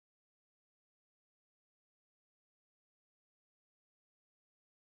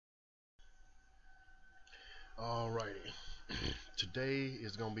Alrighty, today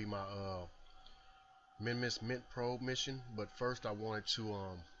is gonna be my Minmus Mint Probe mission, but first I wanted to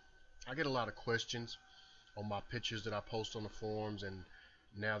I get a lot of questions on my pictures that I post on the forums, and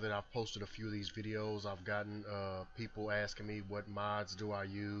now that I've posted a few of these videos, I've gotten people asking me what mods do I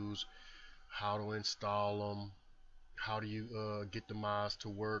use, how to install them, how do you get the mods to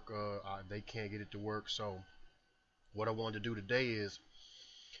work. They can't get it to work, so what I wanted to do today is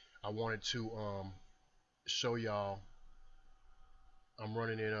I wanted to show y'all. I'm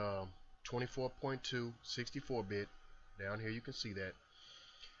running in 24.2 64-bit. Down here you can see that.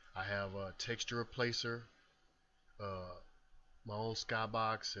 I have a texture replacer, uh, my own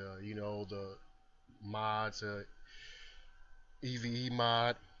skybox, you know, the mods, EVE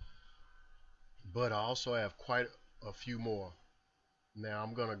mod, but I also have quite a few more. Now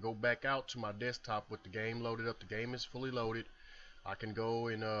I'm gonna go back out to my desktop with the game loaded up. The game is fully loaded. I can go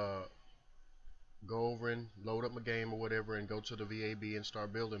and go over and load up my game or whatever and go to the VAB and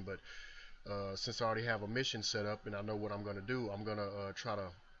start building, but since I already have a mission set up and I know what I'm going to do, I'm going to try to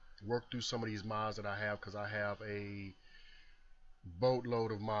work through some of these mods that I have, because I have a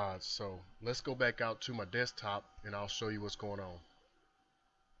boatload of mods. So let's go back out to my desktop and I'll show you what's going on.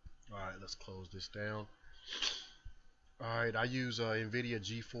 Alright, let's close this down. Alright, I use NVIDIA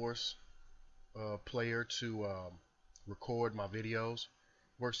GeForce player to record my videos.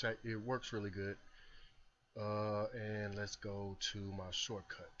 It works really good. And let's go to my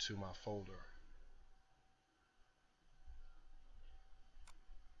shortcut, to my folder.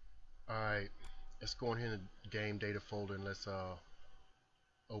 Alright, let's go in here in the game data folder and let's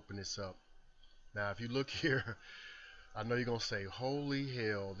open this up. Now if you look here, I know you're gonna say, holy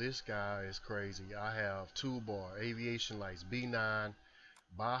hell, this guy is crazy. I have toolbar, aviation lights, B9,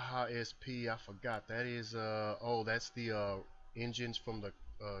 Baja SP, I forgot, that is oh, that's the engines from the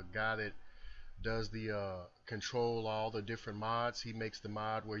guy that does the control all the different mods. He makes the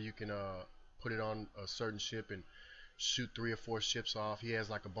mod where you can put it on a certain ship and shoot 3 or 4 ships off. He has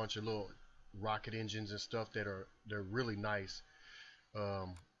like a bunch of little rocket engines and stuff they're really nice.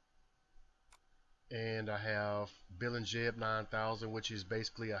 And I have Bill and Jeb 9000, which is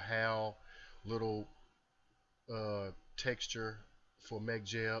basically a HAL little texture for Meg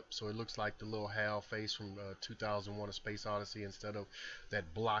Jeb, so it looks like the little HAL face from 2001: A Space Odyssey instead of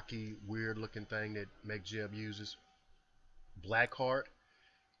that blocky, weird looking thing that Meg Jeb uses. Blackheart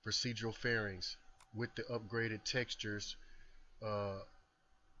procedural fairings with the upgraded textures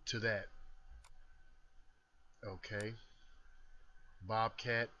to that. Okay.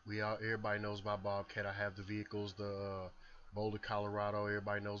 Bobcat, everybody knows about Bobcat. I have the vehicles, the Boulder, Colorado.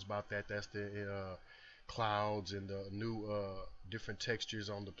 Everybody knows about that. That's the clouds and the new different textures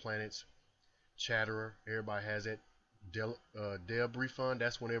on the planets. Chatterer, everybody has it. Deb refund,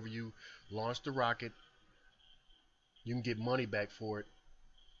 that's whenever you launch the rocket, you can get money back for it.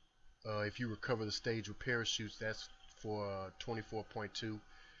 If you recover the stage with parachutes, that's for 24.2.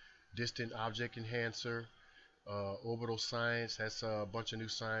 Distant object enhancer, orbital science, that's a bunch of new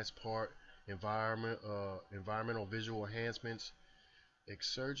science part. Environmental visual enhancements.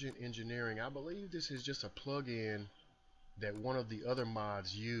 Exurgent engineering, I believe this is just a plug-in that one of the other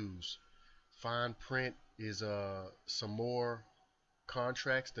mods use. Fine print is some more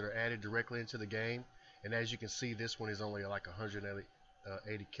contracts that are added directly into the game, and as you can see, this one is only like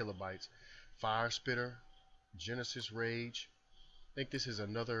 180 kilobytes. Fire spitter, Genesis rage. I think this is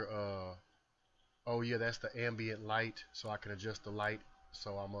another oh yeah, that's the ambient light, so I can adjust the light,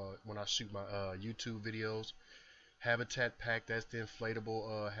 so I'm when I shoot my YouTube videos. Habitat pack, that's the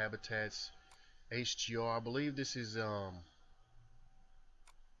inflatable habitats. HGR, I believe this is look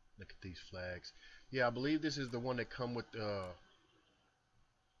at these flags. Yeah, I believe this is the one that come with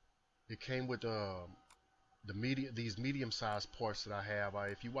it came with these medium-sized parts that I have.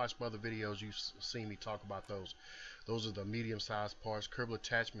 If you watch my other videos, you've seen me talk about those. Those are the medium-sized parts. Kerbin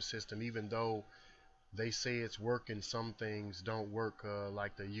attachment system, even though they say it's working, some things don't work,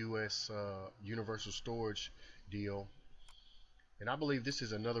 like the US universal storage deal. And I believe this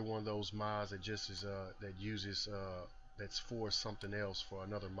is another one of those mods that just is that uses that's for something else, for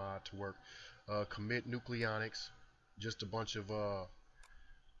another mod to work. Commit nucleonics, just a bunch of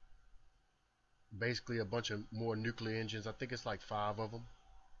basically a bunch of more nuclear engines. I think it's like 5 of them.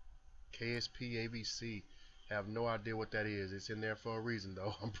 KSP AVC, have no idea what that is. It's in there for a reason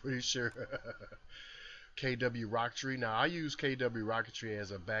though, I'm pretty sure. KW Rocketry. Now I use KW Rocketry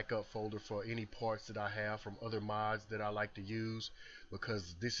as a backup folder for any parts that I have from other mods that I like to use,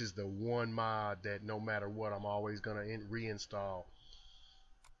 because this is the one mod that no matter what I'm always gonna reinstall.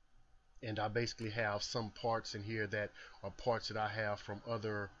 And I basically have some parts in here that are parts that I have from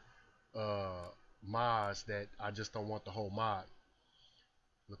other mods that I just don't want the whole mod.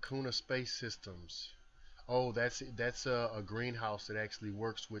 Lacuna Space Systems. Oh, that's a greenhouse that actually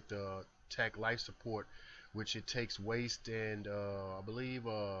works with the TAC life support, which it takes waste and I believe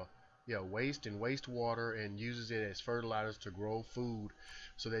yeah, waste and wastewater and uses it as fertilizers to grow food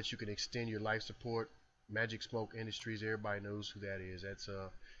so that you can extend your life support. Magic Smoke Industries, everybody knows who that is. That's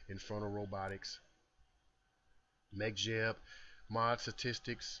Infernal Robotics. MechJeb, Mod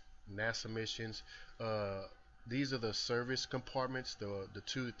Statistics, NASA missions. Uh, these are the service compartments, the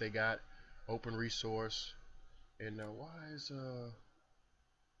two that they got. Open resource. And why is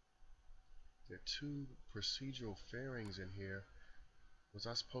there two procedural fairings in here? Was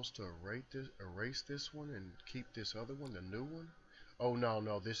I supposed to erase this one and keep this other one, the new one? Oh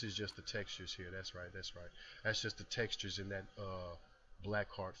no, this is just the textures here. That's right. That's just the textures in that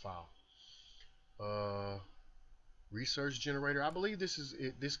Blackheart file. Research generator. I believe this is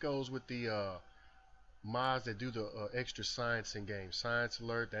it. This goes with the mods that do the extra science in games. Science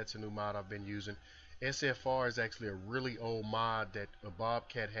Alert. That's a new mod I've been using. SFR is actually a really old mod that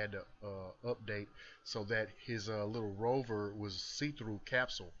Bobcat had to update so that his little rover was see-through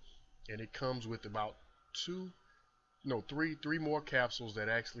capsule, and it comes with about three more capsules that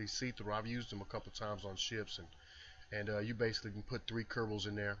actually see through. I've used them a couple times on ships, and you basically can put 3 Kerbals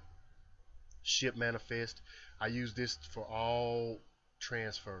in there. Ship manifest. I use this for all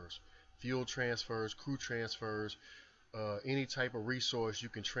transfers, fuel transfers, crew transfers, any type of resource you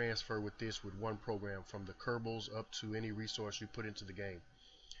can transfer with this with one program, from the Kerbals up to any resource you put into the game.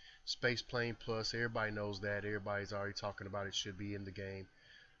 Space Plane Plus, everybody knows that. Everybody's already talking about it. Should be in the game.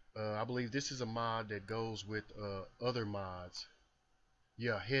 I believe this is a mod that goes with other mods.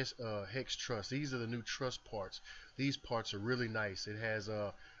 Yeah, Hex Truss. These are the new truss parts. These parts are really nice. It has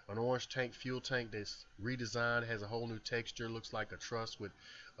an orange tank, fuel tank that's redesigned, has a whole new texture, looks like a truss with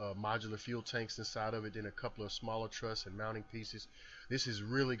modular fuel tanks inside of it, then a couple of smaller truss and mounting pieces. This is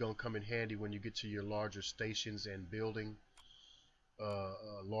really going to come in handy when you get to your larger stations and building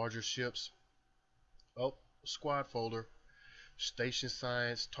larger ships. Oh, squad folder. Station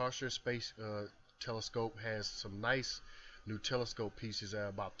Science, Tarsher Space Telescope has some nice new telescope pieces,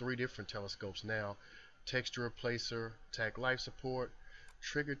 about 3 different telescopes now. Texture Replacer, TAC Life Support,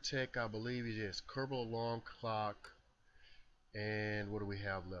 Trigger Tech, I believe it is Kerbal Alarm Clock, and what do we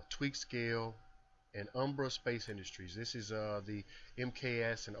have left? Tweak Scale, and Umbra Space Industries. This is the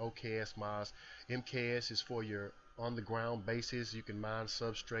MKS and OKS mods. MKS is for your on-the-ground bases. You can mine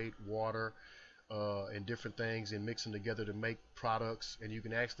substrate, water, and different things and mix them together to make products, and you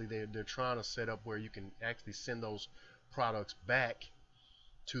can actually they're trying to set up where you can actually send those products back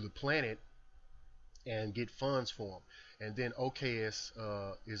to the planet and get funds for them. And then OKS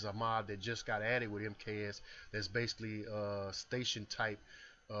is a mod that just got added with MKS that's basically station type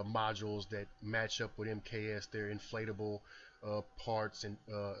modules that match up with MKS. They're inflatable parts and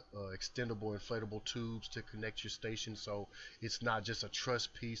extendable inflatable tubes to connect your station, so it's not just a truss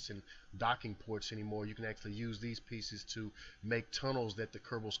piece and docking ports anymore. You can actually use these pieces to make tunnels that the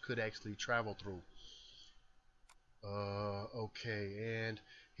Kerbals could actually travel through. Okay, and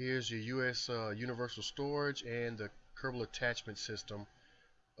here's your US Universal Storage and the Kerbal Attachment System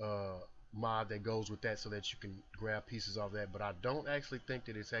mod that goes with that, so that you can grab pieces of that. But I don't actually think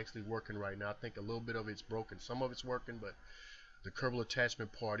that it's actually working right now. I think a little bit of it's broken. Some of it's working, but the Kerbal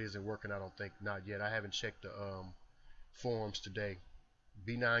attachment part isn't working, I don't think. Not yet. I haven't checked the forums today.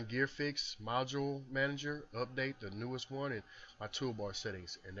 B9 Gear Fix Module Manager update, the newest one, and my toolbar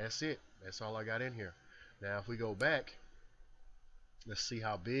settings, and that's it. That's all I got in here. Now if we go back, let's see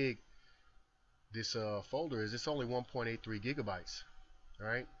how big this folder is. It's only 1.83 gigabytes.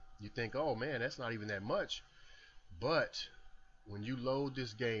 Alright, you think, oh man, that's not even that much, but when you load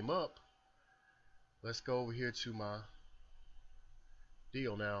this game up, let's go over here to my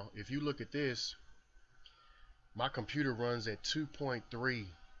deal. Now if you look at this, my computer runs at 2.3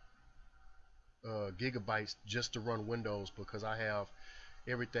 gigabytes just to run Windows, because I have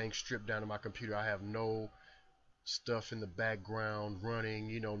everything stripped down to my computer. I have no stuff in the background running,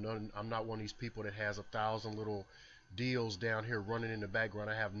 you know, I'm not one of these people that has 1,000 little deals down here running in the background.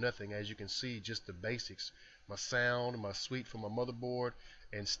 I have nothing. As you can see, just the basics: my sound, my suite for my motherboard,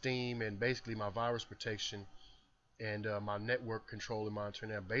 and Steam, and basically my virus protection, and my network control and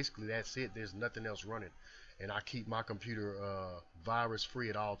monitoring. Now basically that's it. There's nothing else running, and I keep my computer virus free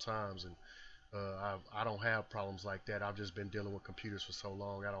at all times, and I don't have problems like that. I've just been dealing with computers for so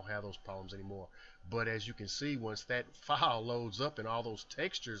long. I don't have those problems anymore. But as you can see, once that file loads up and all those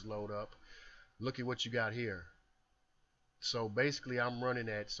textures load up, look at what you got here. So basically I'm running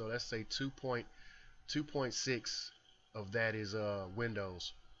at, so let's say 2.6 of that is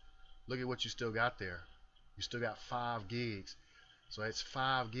Windows. Look at what you still got there. You still got 5 gigs. So that's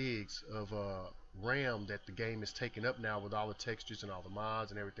 5 gigs of RAM that the game is taking up now with all the textures and all the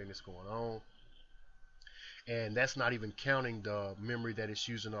mods and everything that's going on. And that's not even counting the memory that it's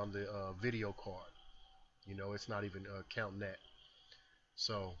using on the video card. You know, it's not even counting that.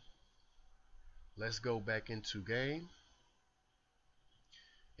 So let's go back into game,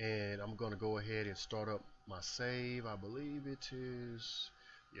 and I'm going to go ahead and start up my save. I believe it is,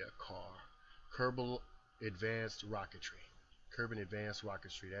 yeah, Kerbin Advanced Rocketry. Kerbin Advanced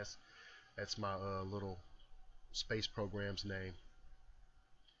Rocketry. That's my little space program's name.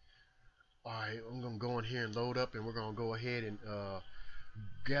 Alright, I'm going to go in here and load up, and we're going to go ahead and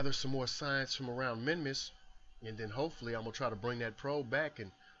gather some more science from around Minmus, and then hopefully I'm going to try to bring that probe back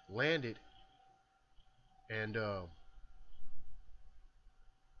and land it and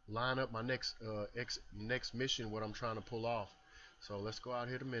line up my next mission, what I'm trying to pull off. So let's go out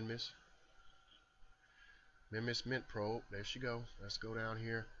here to Minmus Mint probe. There she go. Let's go down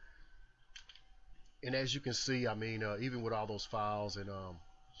here, and as you can see, I mean, even with all those files and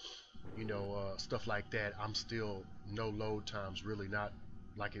you know, stuff like that, I'm still no load times, really not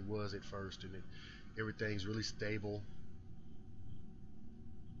like it was at first, and everything's really stable.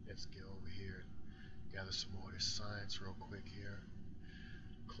 Let's get over here and gather some more of this science real quick here.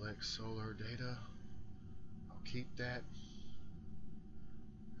 Collect solar data. I'll keep that.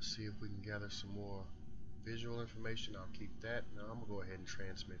 Let's see if we can gather some more visual information. I'll keep that. Now I'm gonna go ahead and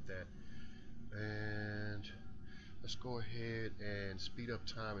transmit that, and let's go ahead and speed up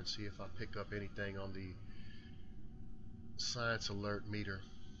time and see if I pick up anything on the science alert meter.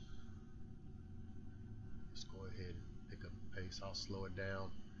 Let's go ahead and pick up the pace. I'll slow it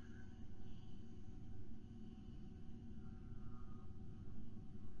down.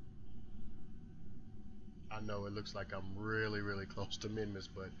 I know it looks like I'm really close to Minmus,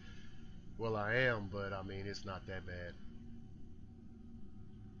 but, well, I am, but I mean, it's not that bad.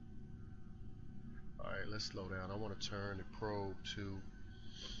 Alright, let's slow down. I want to turn the probe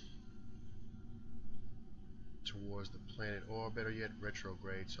towards the planet, or better yet,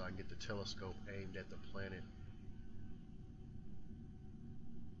 retrograde, so I can get the telescope aimed at the planet.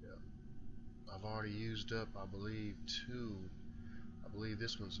 Yeah. I've already used up, I believe, 2. I believe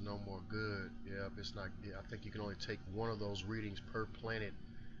this one's no more good. Yep, it's not. Yeah, I think you can only take one of those readings per planet,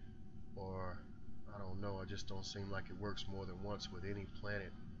 or I don't know. It just don't seem like it works more than once with any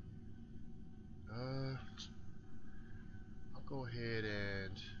planet. I'll go ahead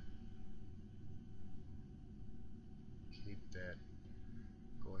and keep that.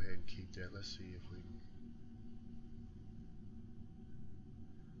 Go ahead and keep that. Let's see if we can.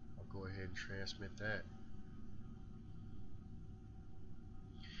 I'll go ahead and transmit that.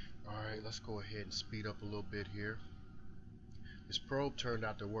 Alright, let's go ahead and speed up a little bit here. This probe turned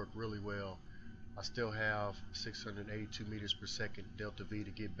out to work really well. I still have 682 meters per second delta V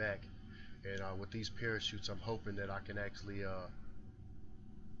to get back, and with these parachutes I'm hoping that I can actually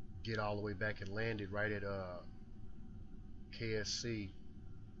get all the way back and land it right at KSP.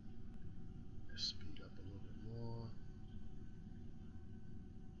 Let's speed up a little bit more.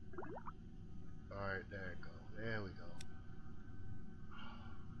 Alright, there we go. There we go.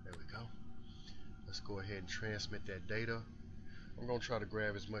 There we go. Let's go ahead and transmit that data. I'm going to try to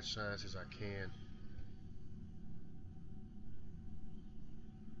grab as much science as I can.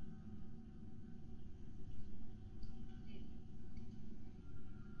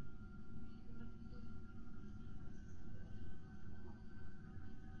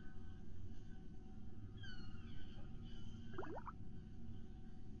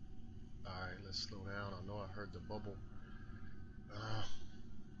 Alright, let's slow down. I know I heard the bubble.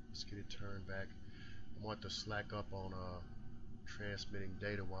 Let's get it turned back. I want to slack up on transmitting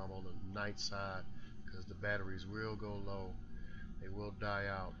data while I'm on the night side, because the batteries will go low. They will die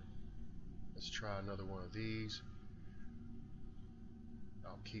out. Let's try another one of these.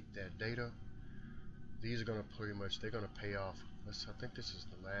 I'll keep that data. These are going to pretty much, they're going to pay off. I think this is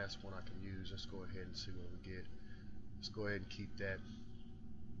the last one I can use. Let's go ahead and see what we get. Let's go ahead and keep that.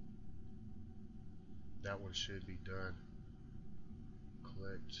 That one should be done.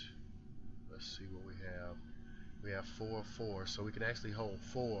 Collect. Let's see what we have. We have 4, 4, so we can actually hold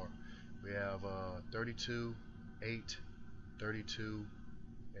 4. We have 32, 8, 32,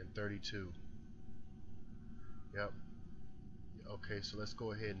 and 32. Yep. Okay, so let's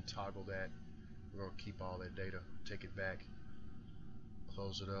go ahead and toggle that. We're going to keep all that data, take it back,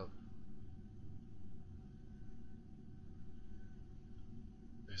 close it up.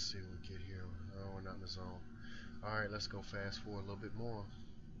 Let's see what we get here. Oh, we're not in the zone. Alright, let's go fast forward a little bit more.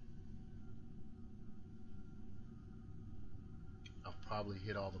 I've probably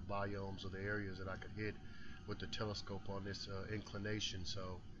hit all the biomes of the areas that I could hit with the telescope on this inclination,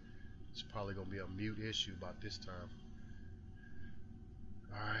 so it's probably going to be a mute issue about this time.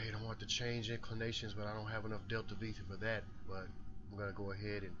 Alright, I want to change inclinations, but I don't have enough delta V for that, but I'm going to go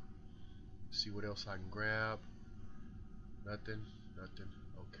ahead and see what else I can grab. Nothing.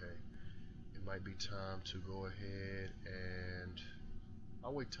 Okay, it might be time to go ahead and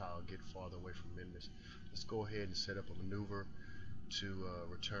I'll wait till I get farther away from Minmus. Let's go ahead and set up a maneuver to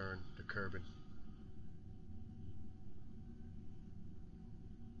return the Kerbin.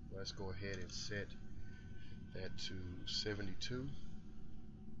 Let's go ahead and set that to 72,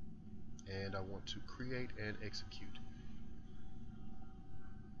 and I want to create and execute.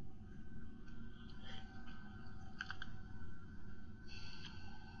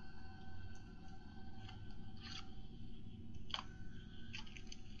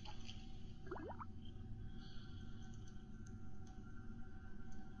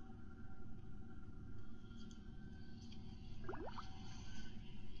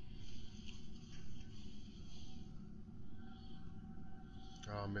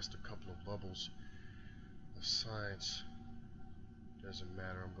 I missed a couple of bubbles of science. Doesn't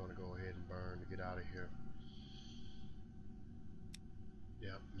matter, I'm going to go ahead and burn to get out of here.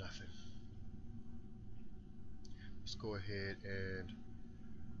 Yep, nothing. Let's go ahead and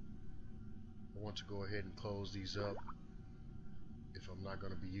I want to go ahead and close these up if I'm not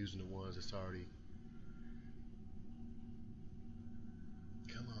going to be using the ones that's already.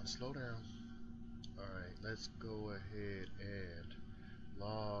 Come on, slow down. Alright, let's go ahead and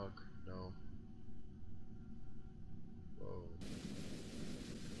log. No. Whoa.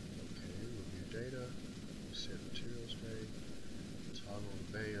 Okay, review data. Set materials bay. Toggle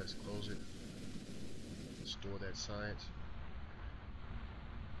the bay. Let's close it. Store that science.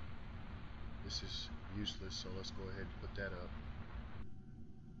 This is useless, so let's go ahead and put that up.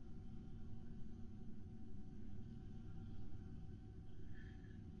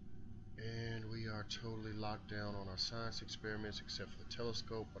 And we are totally locked down on our science experiments except for the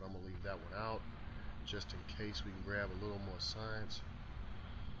telescope, but I'm going to leave that one out just in case we can grab a little more science.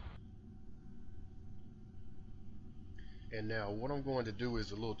 And now what I'm going to do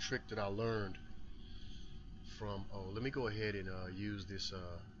is a little trick that I learned from, let me go ahead and use this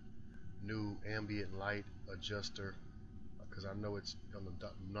new ambient light adjuster, because I know it's on the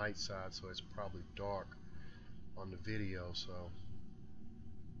night side, so it's probably dark on the video. So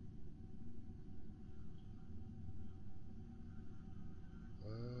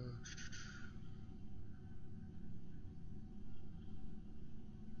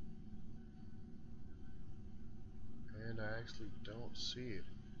and I actually don't see it.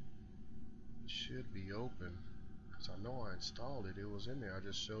 It should be open because I know I installed it. It was in there. I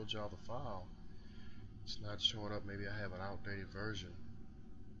just showed y'all the file. It's not showing up. Maybe I have an outdated version.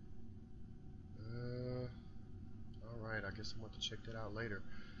 Alright, I guess I'm going to check that out later.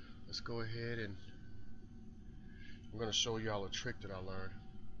 Let's go ahead and I'm going to show y'all a trick that I learned.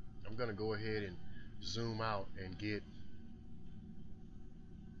 I'm going to go ahead and zoom out and get.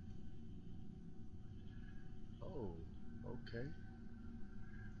 Oh, okay.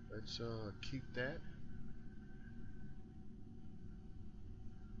 Let's keep that.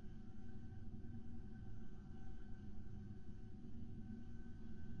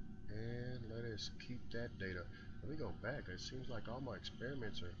 And let us keep that data. Let me go back. It seems like all my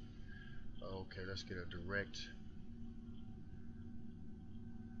experiments are. Okay, let's get a direct.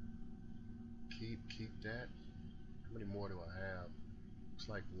 Keep that. How many more do I have? Looks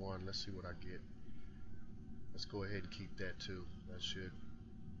like one. Let's see what I get. Let's go ahead and keep that too. That should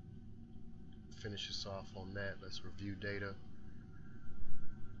finish us off on that. Let's review data.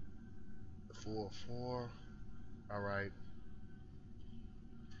 The 404. Alright.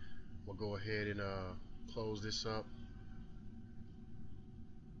 We'll go ahead and close this up.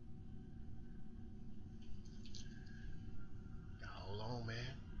 Hold on, man.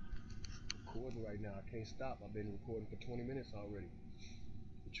 Recording right now. I can't stop. I've been recording for 20 minutes already.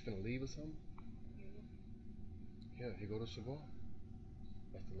 What, you gonna leave or something? Yeah, here go the cigar.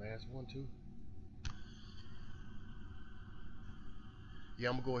 That's the last one too. Yeah,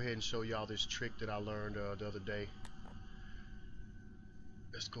 I'm gonna go ahead and show y'all this trick that I learned the other day.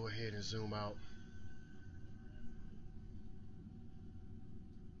 Let's go ahead and zoom out.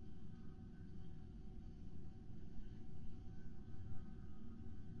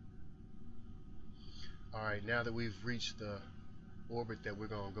 Alright, now that we've reached the orbit that we're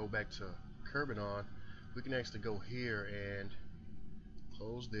going to go back to Kerbin on, we can actually go here and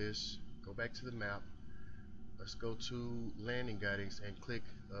close this, go back to the map. Let's go to landing guidance and click,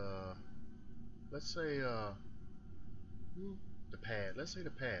 let's say, the pad, let's say the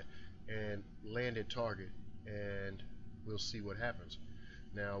pad, and land at target, and we'll see what happens.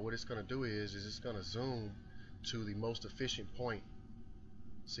 Now what it's going to do is it's going to zoom to the most efficient point.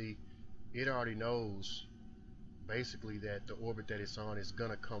 See, it already knows basically that the orbit that it's on is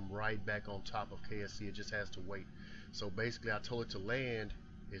going to come right back on top of KSC. It just has to wait. So basically I told it to land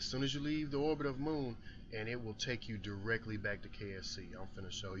as soon as you leave the orbit of Moon, and it will take you directly back to KSC. I'm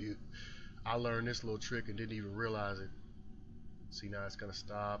finna show you. I learned this little trick and didn't even realize it. See, now it's gonna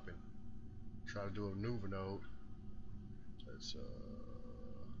stop and try to do a maneuver node. Let's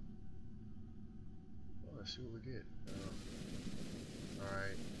let's see what we get. All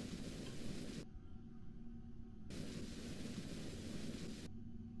right.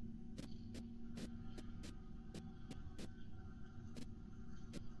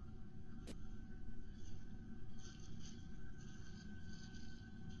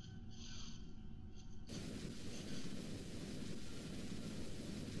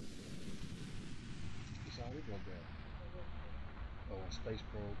 How we go down? Oh, a space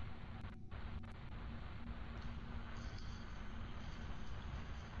probe.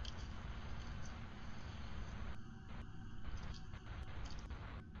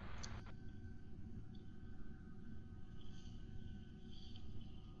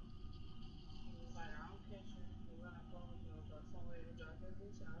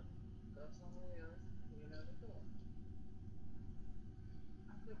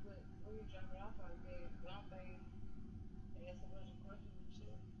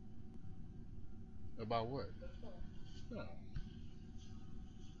 About what? No.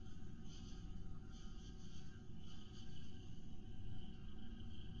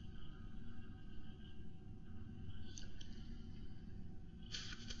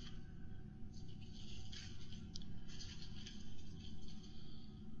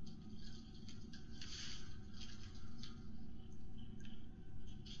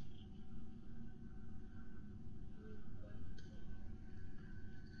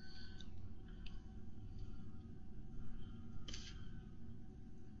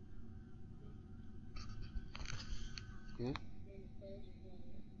 Hmm?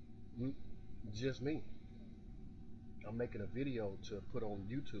 Hmm? Just me. I'm making a video to put on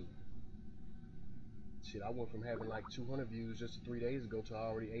YouTube. Shit, I went from having like 200 views just 3 days ago to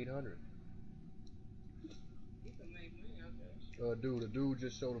already 800. Dude, the dude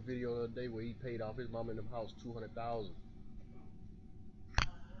just showed a video the other day where he paid off his mom in the house 200,000.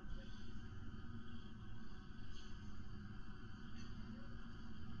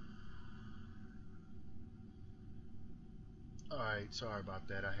 Alright, sorry about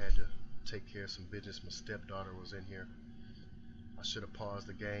that. I had to take care of some business. My stepdaughter was in here. I should have paused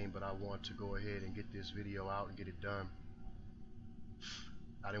the game, but I want to go ahead and get this video out and get it done.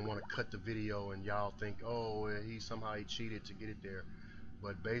 I didn't want to cut the video and y'all think, oh, he cheated to get it there.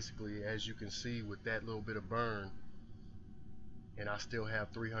 But basically, as you can see with that little bit of burn, and I still have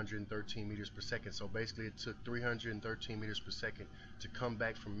 313 meters per second. So basically it took 313 meters per second to come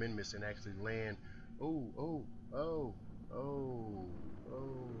back from Minmus and actually land. Oh,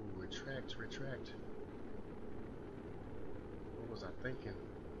 retract. What was I thinking?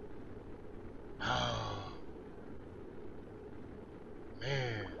 Oh,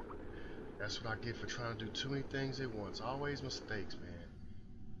 man. That's what I get for trying to do too many things at once. Always mistakes, man.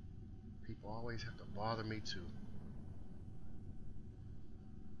 People always have to bother me too.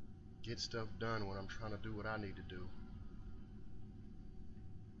 Get stuff done when I'm trying to do what I need to do.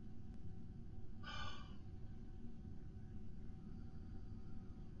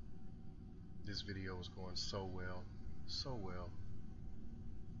 This video is going so well.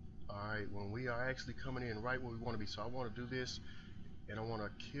 Alright, when we are actually coming in right where we want to be. So I want to do this, and I want to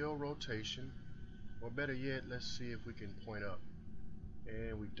kill rotation, or better yet, let's see if we can point up.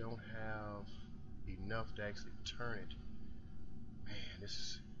 And we don't have enough to actually turn it. Man,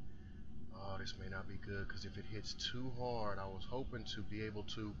 this may not be good, because if it hits too hard, I was hoping to be able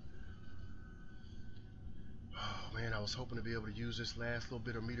to use this last little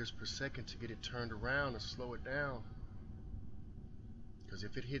bit of meters per second to get it turned around and slow it down. Because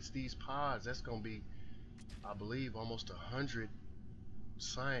if it hits these pods, that's going to be, I believe, almost 100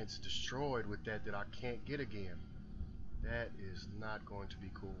 science destroyed with that I can't get again. That is not going to be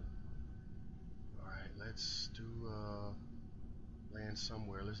cool. Alright, let's do land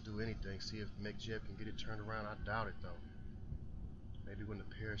somewhere. Let's do anything. See if MechJeb can get it turned around. I doubt it though. Maybe when the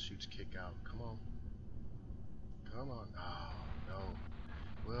parachutes kick out. Come on. Oh, no.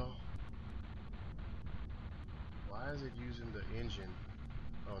 Well, why is it using the engine?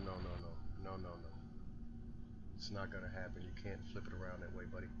 Oh, no. It's not gonna happen. You can't flip it around that way,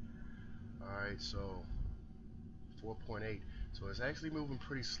 buddy. Alright, so 4.8. So it's actually moving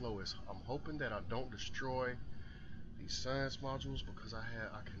pretty slow. I'm hoping that I don't destroy these science modules because I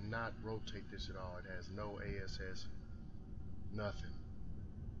cannot rotate this at all. It has no ASS, nothing.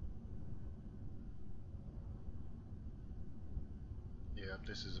 Yeah,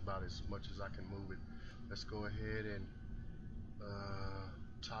 this is about as much as I can move it. Let's go ahead and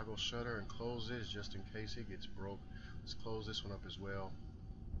toggle shutter and close this just in case it gets broke. Let's close this one up as well.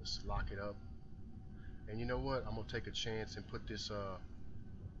 Let's lock it up. And you know what? I'm gonna take a chance and put this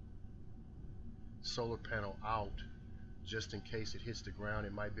solar panel out just in case it hits the ground.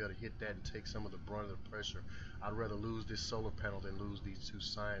 It might be able to hit that and take some of the brunt of the pressure. I'd rather lose this solar panel than lose these two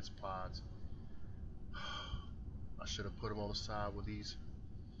science pods. I should have put them on the side with these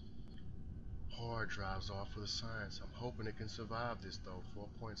hard drives off for the science. I'm hoping it can survive this though.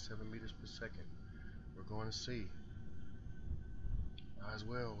 4.7 meters per second. We're going to see. Might as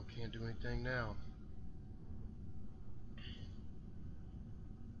well. We can't do anything now.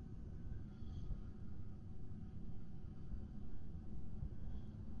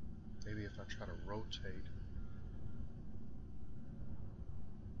 Maybe if I try to rotate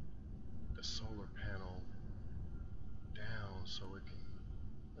the solar panel down so it can...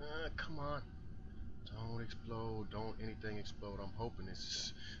 come on. Don't explode. Don't anything explode. I'm hoping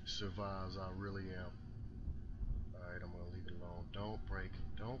this survives. I really am. Alright, I'm going to leave it alone. Don't break.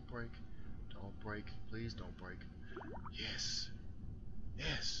 Don't break. Don't break. Please don't break. Yes.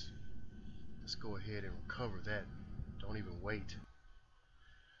 Yes. Let's go ahead and recover that. Don't even wait.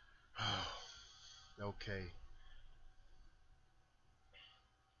 Okay.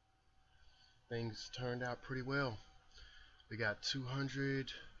 Things turned out pretty well. We got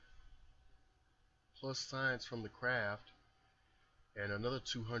 200 plus science from the craft and another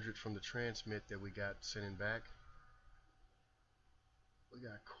 200 from the transmit that we got sending back. We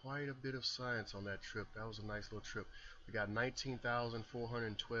got quite a bit of science on that trip. That was a nice little trip. We got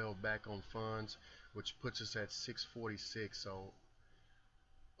 19,412 back on funds, which puts us at 646. So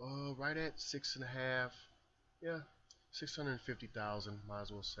right at 6.5, yeah, 650,000, might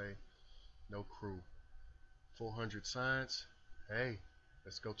as well say. No crew. 400 science. Hey,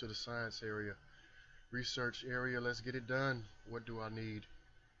 let's go to the science area. Research area, let's get it done. What do I need?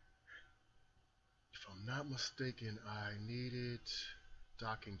 If I'm not mistaken, I needed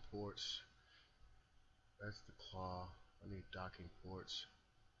docking ports. That's the claw. I need docking ports.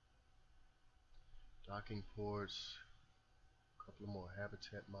 Docking ports. A couple of more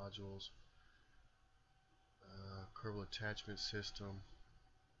habitat modules. Kerbin attachment system.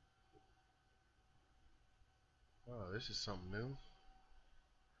 Oh, this is something new.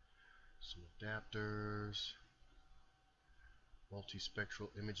 Some adapters. Multispectral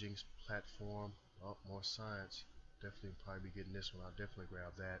imaging platform. Oh, more science. Definitely probably be getting this one. I'll definitely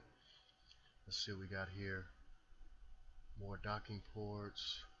grab that. Let's see what we got here. More docking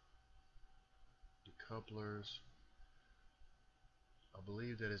ports. Decouplers. I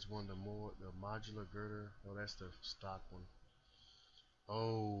believe that is one of the modular girder. Oh, that's the stock one.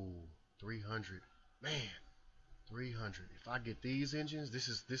 Oh, 300. Man, 300. If I get these engines, this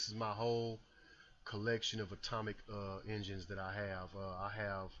is my whole collection of atomic engines that I have. I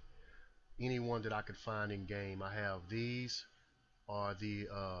have any one that I could find in game. I have these are the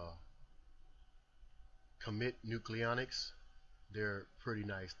commit nucleonics. They're pretty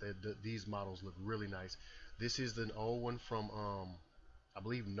nice. These models look really nice. This is an old one from I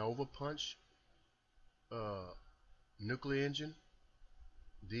believe Nova Punch nuclear engine.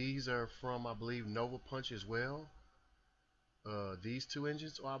 These are from I believe Nova Punch as well. These two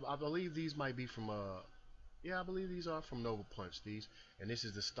engines, well, I believe these might be from yeah, I believe these are from Nova Punch, these, and this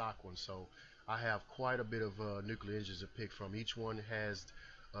is the stock one. So I have quite a bit of nuclear engines to pick from. Each one has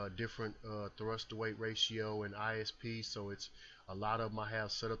different thrust to weight ratio and ISP, so it's a lot of them I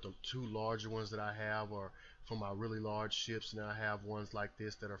have set up. The two larger ones that I have are for my really large ships, and I have ones like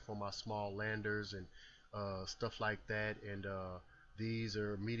this that are for my small landers and stuff like that. And these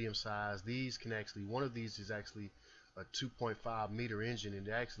are medium size. These can actually, one of these is actually a 2.5 meter engine, and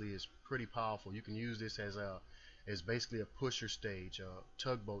it actually is pretty powerful. You can use this as basically a pusher stage, a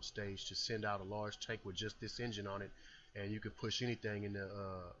tugboat stage, to send out a large tank with just this engine on it, and you can push anything in the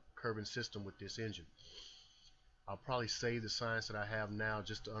Kerbin system with this engine. I'll probably save the science that I have now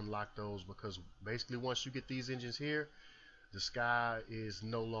just to unlock those, because basically once you get these engines here, the sky is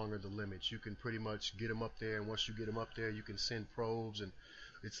no longer the limit. You can pretty much get them up there, and once you get them up there, you can send probes, and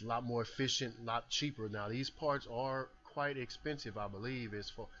it's a lot more efficient, a lot cheaper. Now these parts are quite expensive, I believe. It's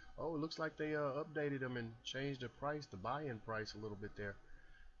for, oh, it looks like they updated them and changed the price, the buy-in price a little bit there.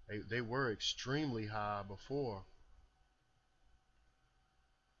 They were extremely high before.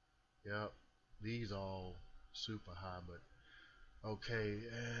 Yep, these all super high, but Okay,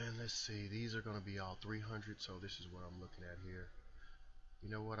 and let's see, these are going to be all 300, so this is what I'm looking at here. You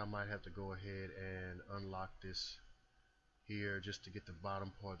know what, I might have to go ahead and unlock this here just to get the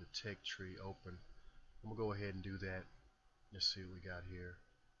bottom part of the tech tree open. I'm going to go ahead and do that. Let's see what we got here.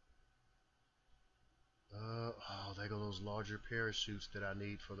 Oh, there go those larger parachutes that I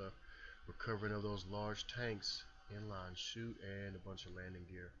need for the recovering of those large tanks. Inline chute and a bunch of landing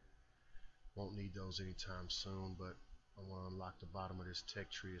gear. Won't need those anytime soon, but I want to unlock the bottom of this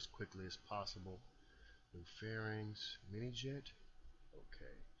tech tree as quickly as possible. New fairings, mini jet.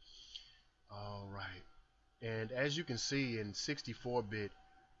 Okay. Alright. And as you can see in 64-bit,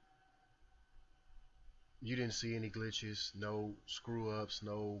 you didn't see any glitches, no screw ups,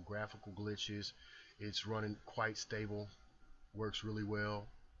 no graphical glitches. It's running quite stable, works really well.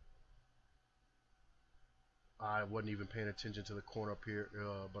 I wasn't even paying attention to the corner up here,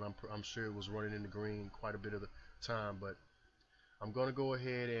 but I'm sure it was running in the green quite a bit of the time. But I'm gonna go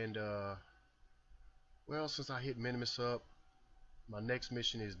ahead and well, since I hit Minmus up, my next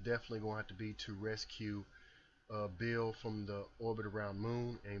mission is definitely going to have to be to rescue Bill from the orbit around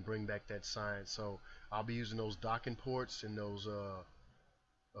Moon and bring back that science. So I'll be using those docking ports and those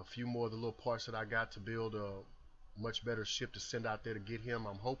a few more of the little parts that I got to build a much better ship to send out there to get him.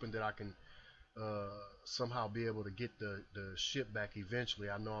 I'm hoping that I can somehow be able to get the ship back eventually.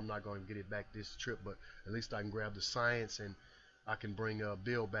 I know I'm not going to get it back this trip, but at least I can grab the science and I can bring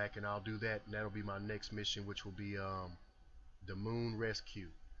Bill back, and I'll do that, and that'll be my next mission, which will be the Moon Rescue.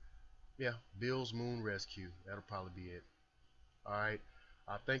 Yeah, Bill's Moon Rescue. That'll probably be it. Alright,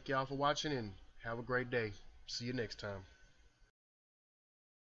 I thank y'all for watching and have a great day. See you next time.